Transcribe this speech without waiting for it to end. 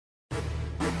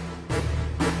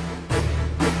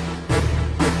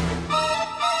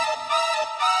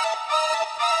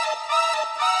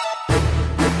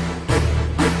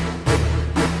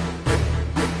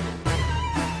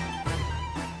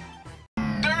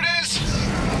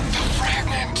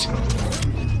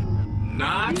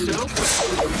Not so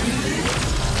quick.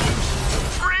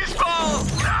 Freeze ball!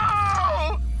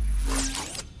 No!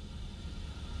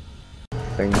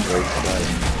 Things this way.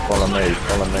 Follow me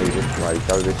this way.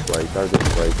 Go this way,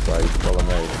 follow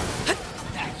me.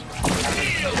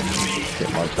 Get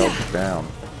my dog down.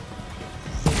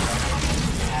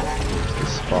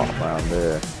 This spot round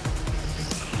here.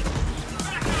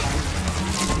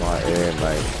 Right here,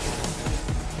 mate.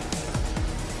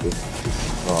 This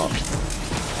spot.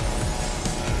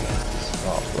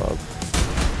 Bro.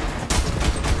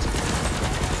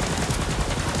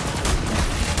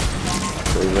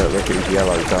 See, look at his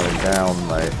yellow going down,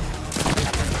 mate.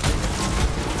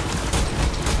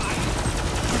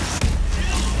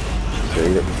 See,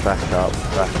 look, back up.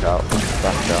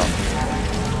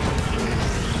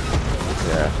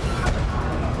 Yeah.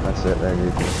 That's it, then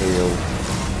you can heal.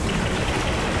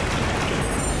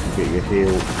 Get your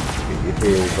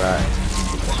heel back.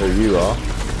 So you are.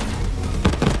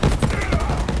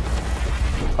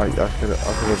 I could have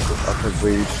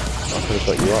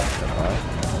got you up, right?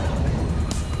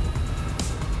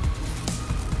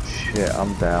 Shit,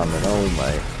 I'm down and all,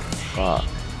 mate. Fuck.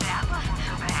 That wasn't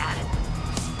so bad.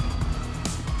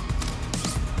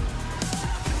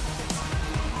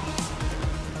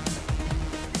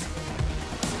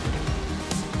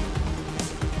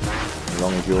 As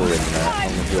long as you're in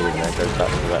there, go back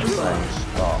to that same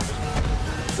spot.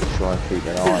 But try and keep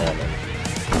an eye on it.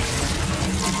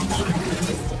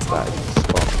 That is the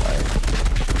spot, mate.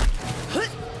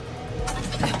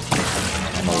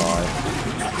 I'm alive.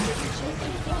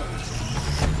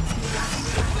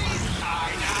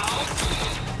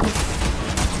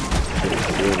 It's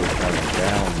really coming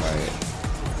down, mate.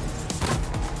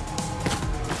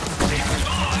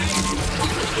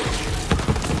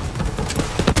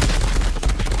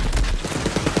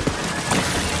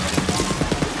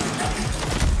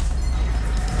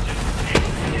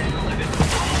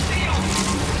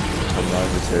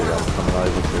 I'm coming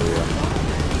over to you.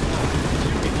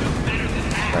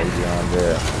 Stay behind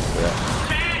there. Yeah.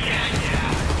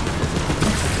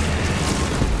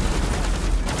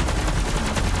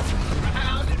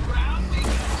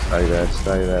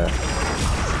 Stay there.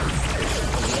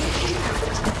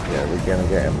 Yeah, we're gonna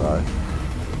get him though.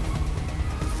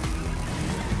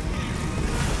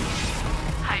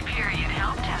 Hyperion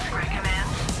help desk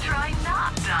recommends try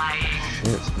not dying.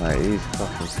 Shit, mate, he's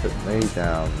fucking took me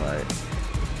down, mate.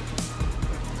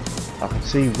 I can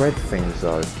see red things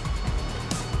though.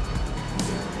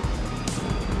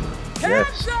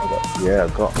 Yes, I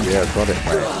got it,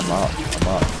 mate. I'm up.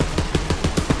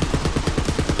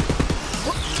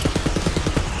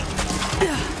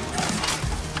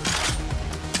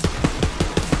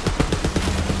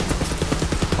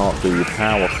 Can't do your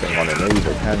power thing on him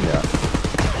either, can ya?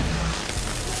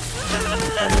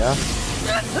 Can ya?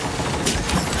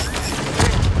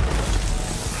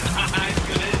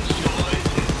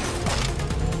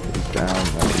 He's down,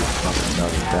 mate. He's fucking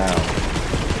going down.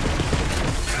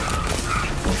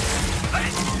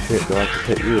 Shit, do I have to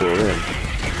hit you or him?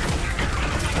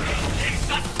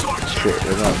 Shit,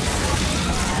 we're not.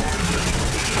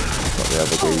 Got the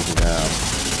other geezer down.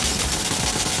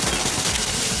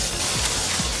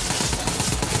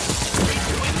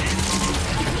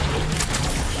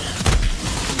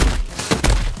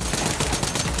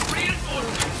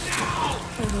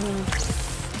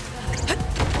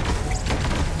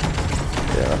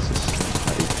 Yeah, that's just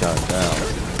he's going down.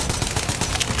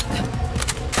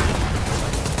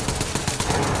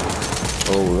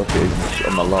 Oh, look at him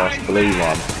on the last blue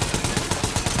one.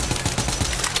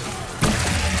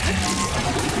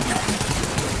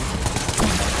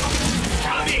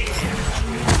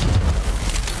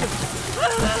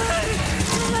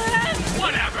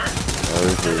 Whatever. Where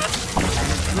is he?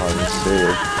 I can see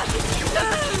him.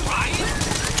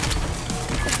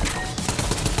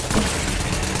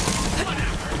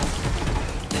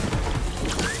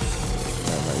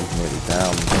 He's nearly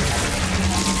down.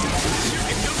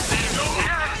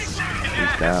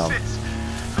 He's down.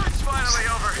 It's finally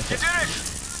over. You did it.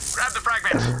 Grab the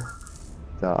fragment.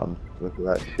 Done. Look at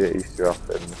that shit he's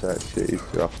dropping.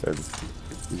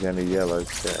 He's in a yellow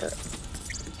set.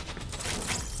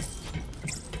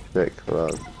 Bit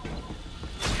close.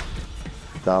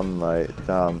 Done, mate.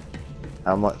 Done.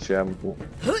 How much?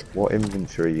 What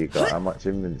inventory you got? How much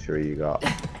inventory you got?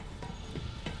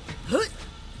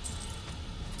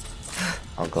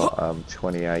 I've got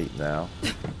 28 now.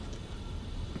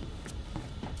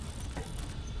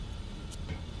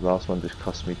 Last one just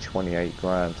cost me 28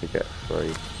 grand to get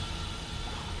free.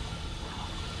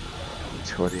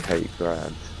 28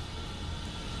 grand.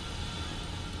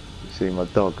 You see my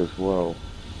dog as well.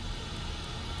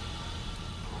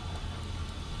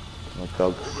 My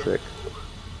dog's sick.